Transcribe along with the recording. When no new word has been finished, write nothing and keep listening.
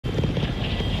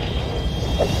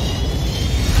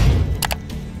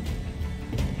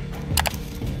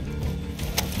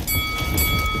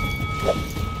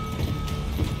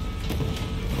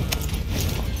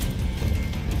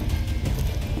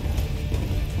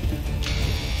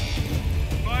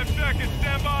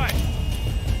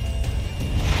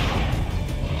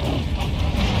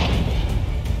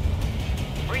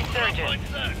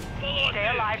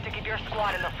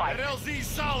squad. That LZ's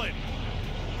solid.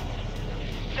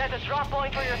 Set a drop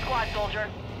point for your squad, soldier.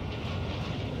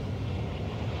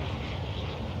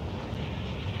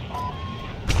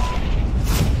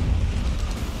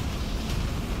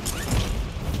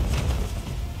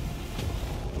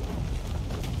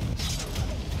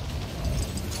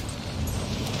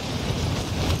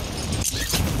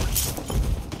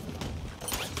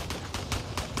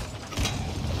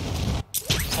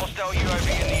 Hostile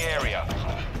UAV in the area.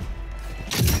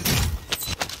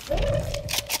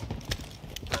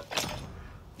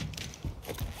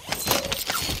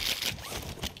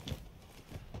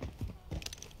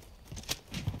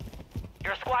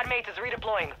 Your squad mate is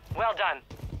redeploying. Well done.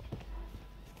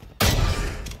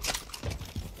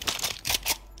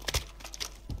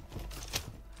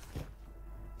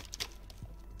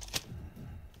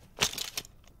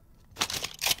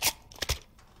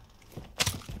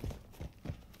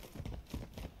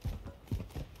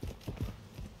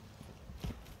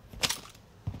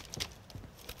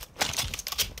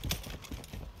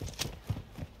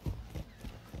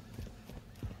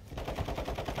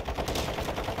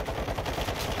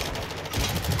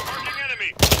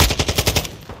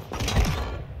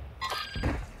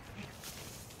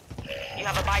 You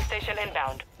have a buy station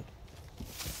inbound.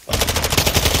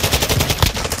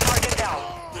 Target down.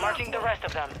 Marking the rest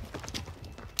of them.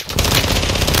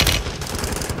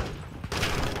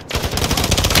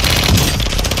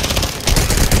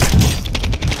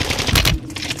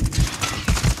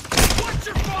 Watch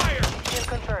your fire! Kill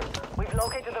confirmed. We've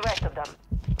located the rest of them.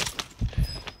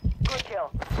 Good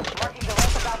kill. Marking the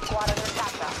rest of that squad on your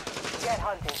attack map. Get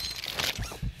hunting.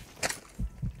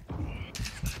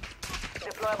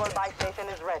 Deployable buy station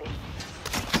is ready.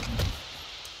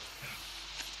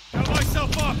 Got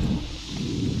myself up!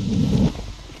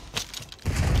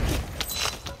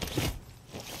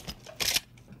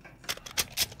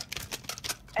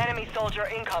 Enemy soldier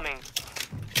incoming.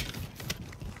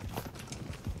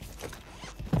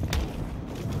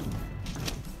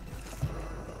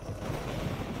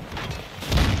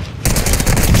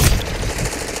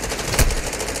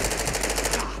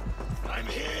 I'm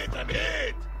hit!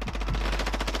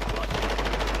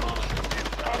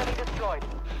 Enemy destroyed.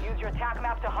 Use your attack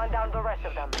map to hunt down the rest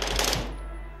of them.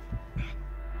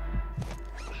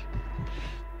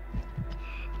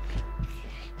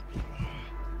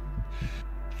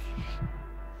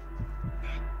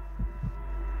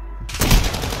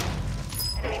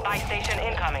 Enemy buy station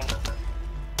incoming.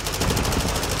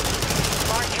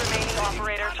 Mark remaining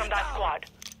operators from that squad.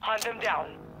 Hunt them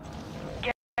down.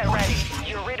 Get ready.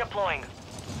 You're redeploying.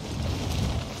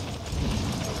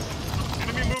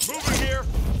 Enemy moving here!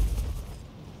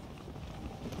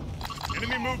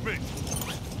 Enemy movement!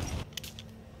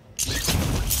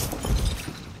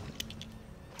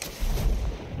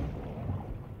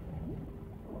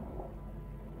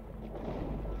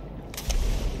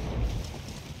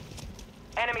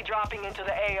 Enemy dropping into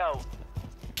the AO.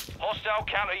 Hostile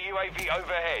counter UAV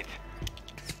overhead.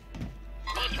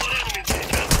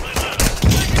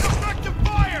 Taking effective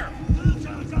fire!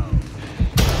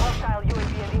 Hostile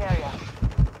UAV in the area.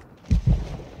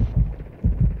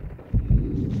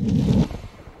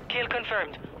 Kill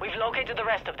confirmed. We've located the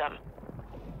rest of them.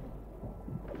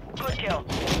 Good kill.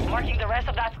 Marking the rest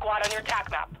of that squad on your attack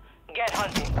map. Get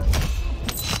hunting.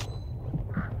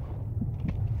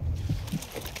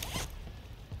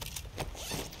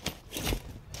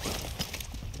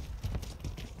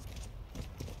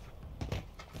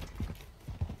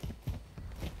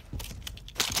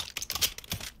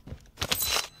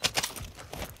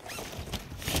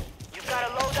 You've got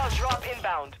a loadout drop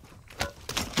inbound.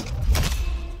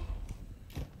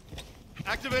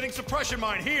 Activating suppression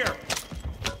mine here!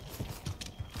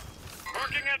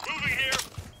 Marking and moving here!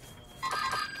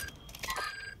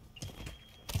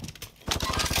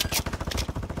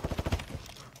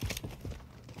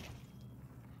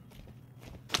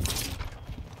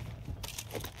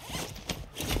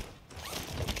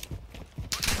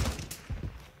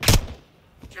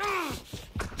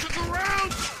 Took a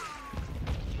round!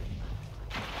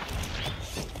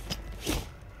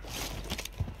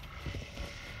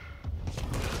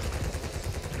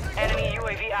 Enemy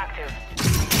UAV active.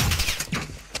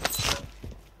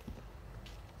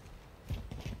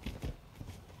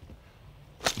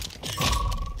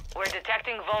 We're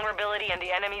detecting vulnerability in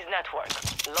the enemy's network.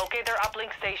 Locate their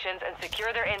uplink stations and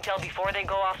secure their intel before they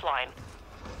go offline.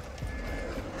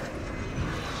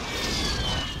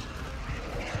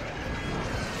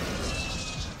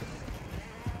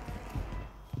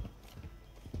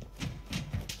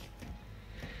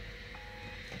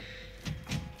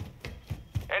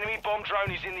 Enemy bomb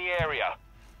drone is in the area.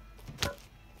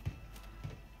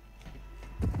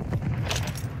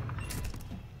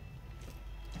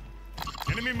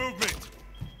 Enemy movement!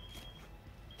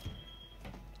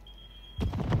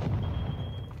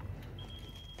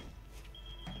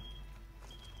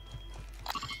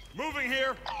 Moving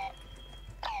here!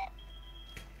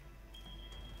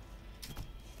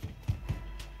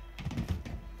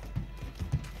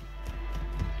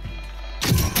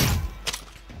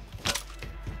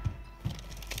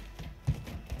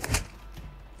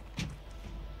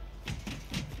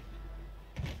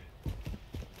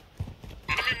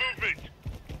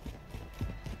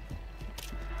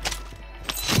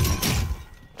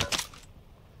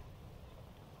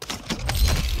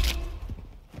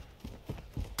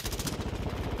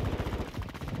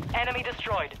 Enemy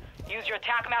destroyed. Use your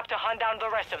attack map to hunt down the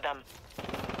rest of them.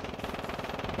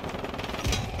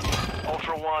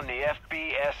 Ultra One, the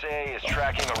FBSA is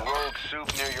tracking a rogue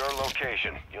soup near your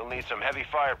location. You'll need some heavy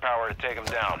firepower to take them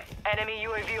down. Enemy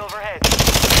UAV overhead.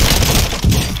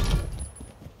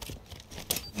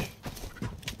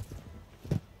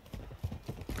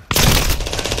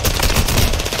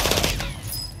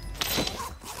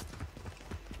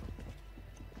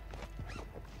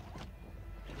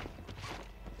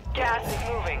 Gas is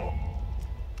moving.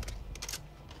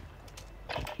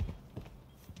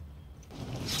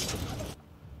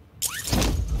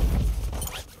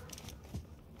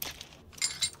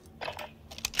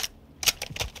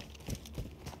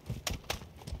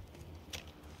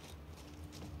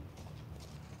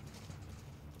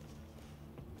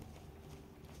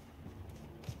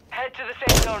 Head to the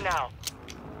safe zone now.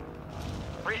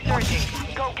 Resurging.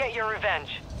 Go get your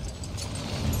revenge.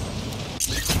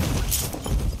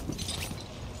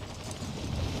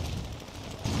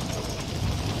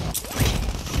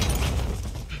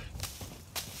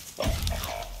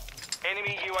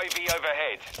 Enemy UAV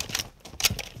overhead.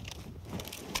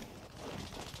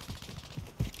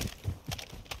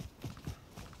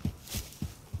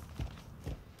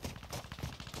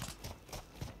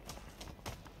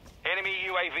 Enemy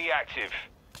UAV active.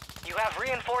 You have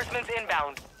reinforcements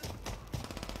inbound.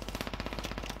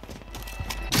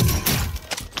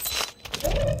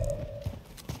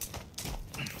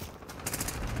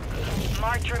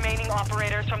 Marked remaining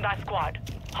operators from that squad.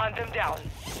 Hunt them down.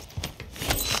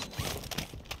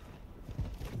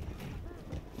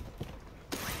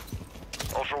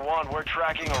 Ultra One, we're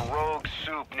tracking a rogue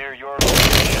soup near your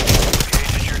location.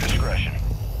 Engage at your discretion.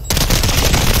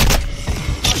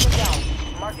 Hunt them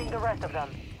down. Marking the rest of them.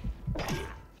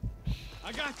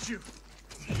 I got you!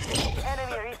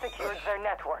 Enemy resecured their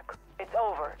network. It's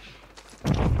over.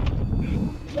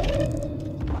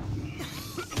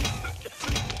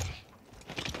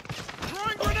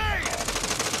 Throwing grenade!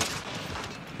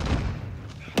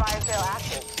 Fire sale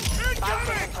active.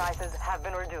 Buy prices have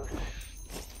been reduced.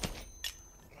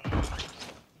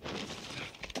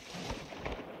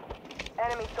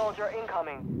 Enemy soldier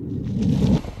incoming.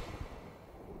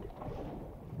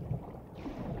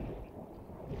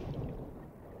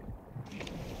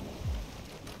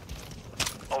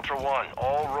 Ultra One,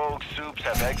 all rogue soups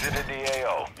have exited the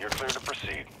AO. You're clear to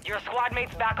proceed. Your squad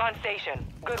mate's back on station.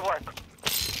 Good work.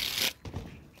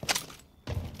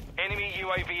 Enemy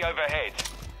UAV overhead.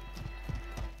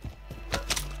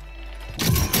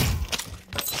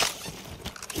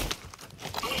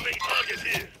 Moving target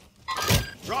here!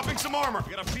 Dropping some armor.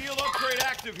 We got a field upgrade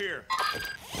active here.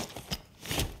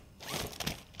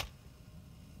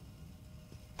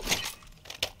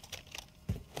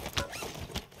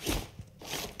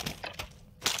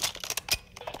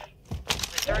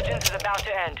 Resurgence is about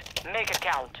to end. Make it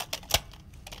count.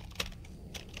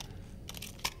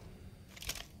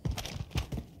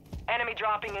 Enemy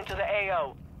dropping into the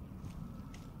AO.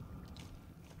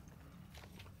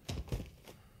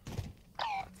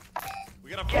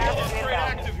 We got a field upgrade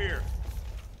inbound. active here.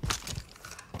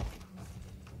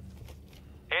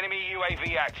 Enemy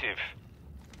UAV active.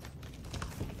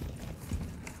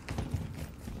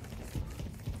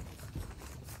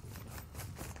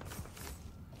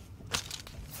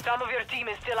 Some of your team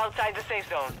is still outside the safe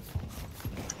zone.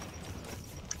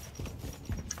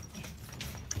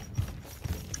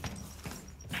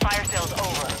 Fire sale's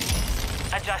over.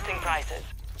 Adjusting prices.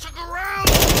 Took a round!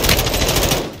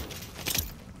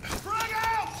 Frag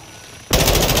out!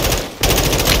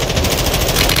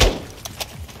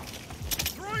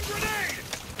 Throwing grenade!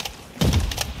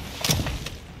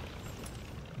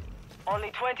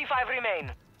 Only 25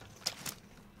 remain.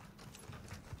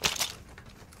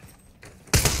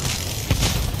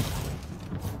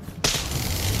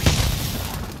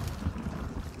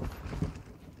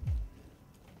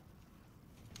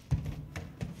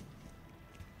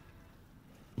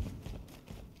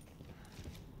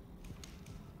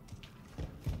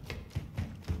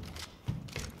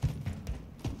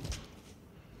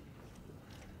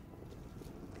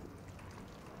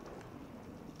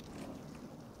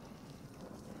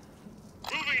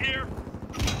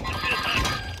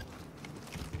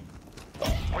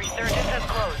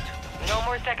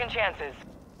 second chances.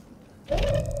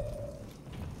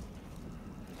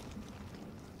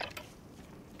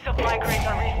 Supply crates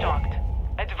are restocked.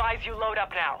 Advise you load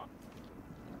up now.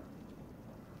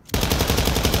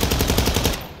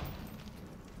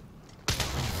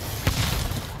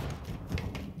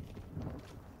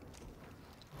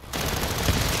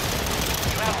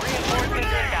 You have reinforcements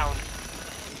inbound.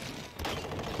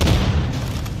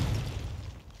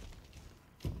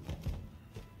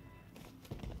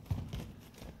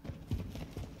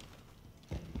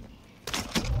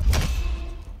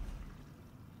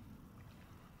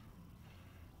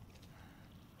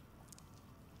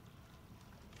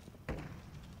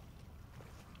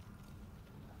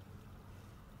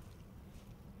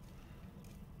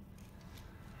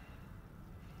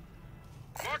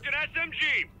 Mark an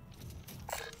SMG.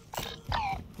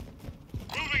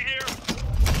 Moving here.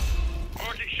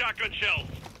 Marking shotgun shells.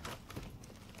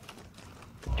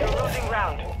 You're losing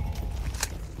ground.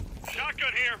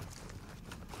 Shotgun here.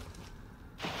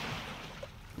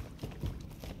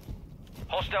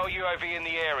 Hostile UAV in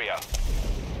the area.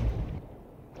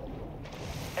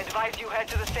 Advise you head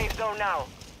to the safe zone now.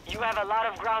 You have a lot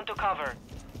of ground to cover.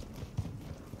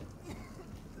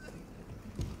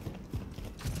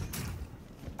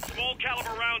 Small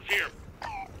caliber rounds here.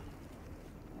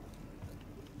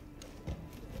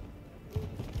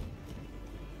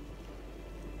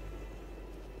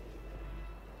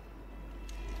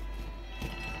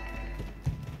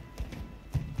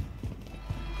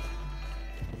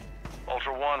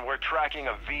 Ultra One, we're tracking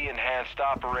a V-enhanced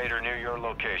operator near your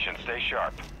location. Stay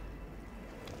sharp.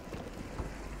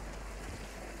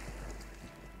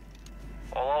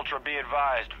 All Ultra, be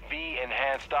advised,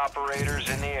 V-enhanced operators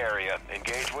in the area.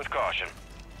 Engage with caution.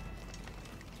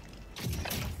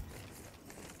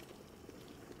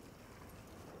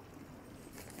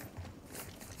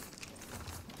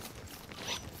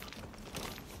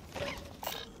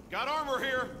 Got armor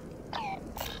here.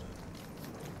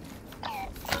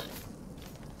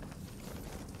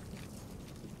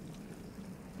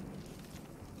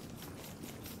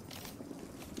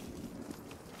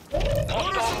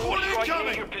 Hostile support mortar strike near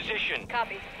incoming! your position.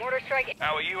 Copy. Mortar strike.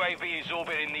 Our UAV is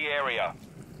orbiting the area.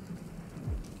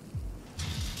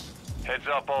 Heads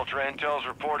up, Ultra. Intel's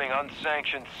reporting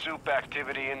unsanctioned soup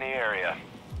activity in the area.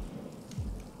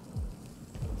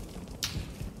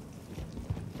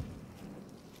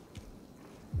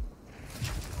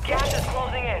 Gas is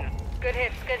closing in. Good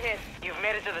hits, good hits. You've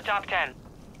made it to the top 10.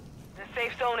 The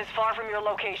safe zone is far from your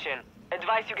location.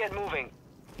 Advise you get moving.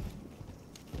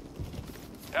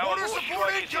 Our Mortar mortar support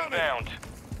strike is incoming! inbound.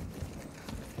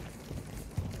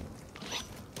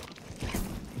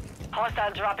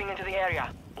 Hostiles dropping into the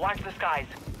area. Watch the skies.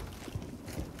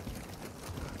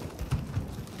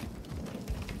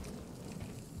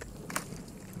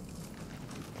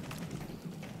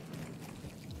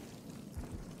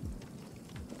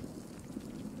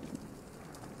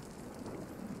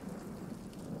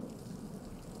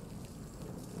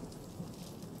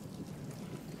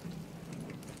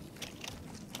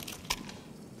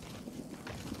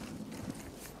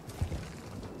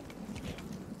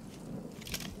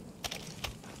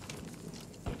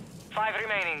 Five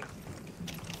remaining.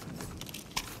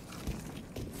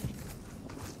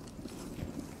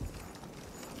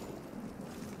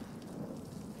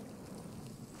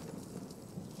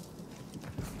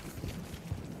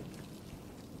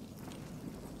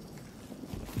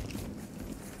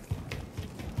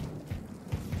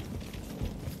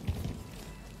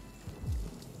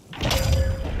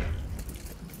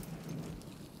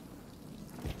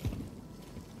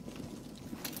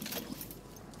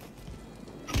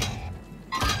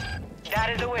 That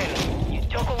is a win. You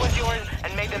took what was yours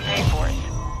and made them pay for it.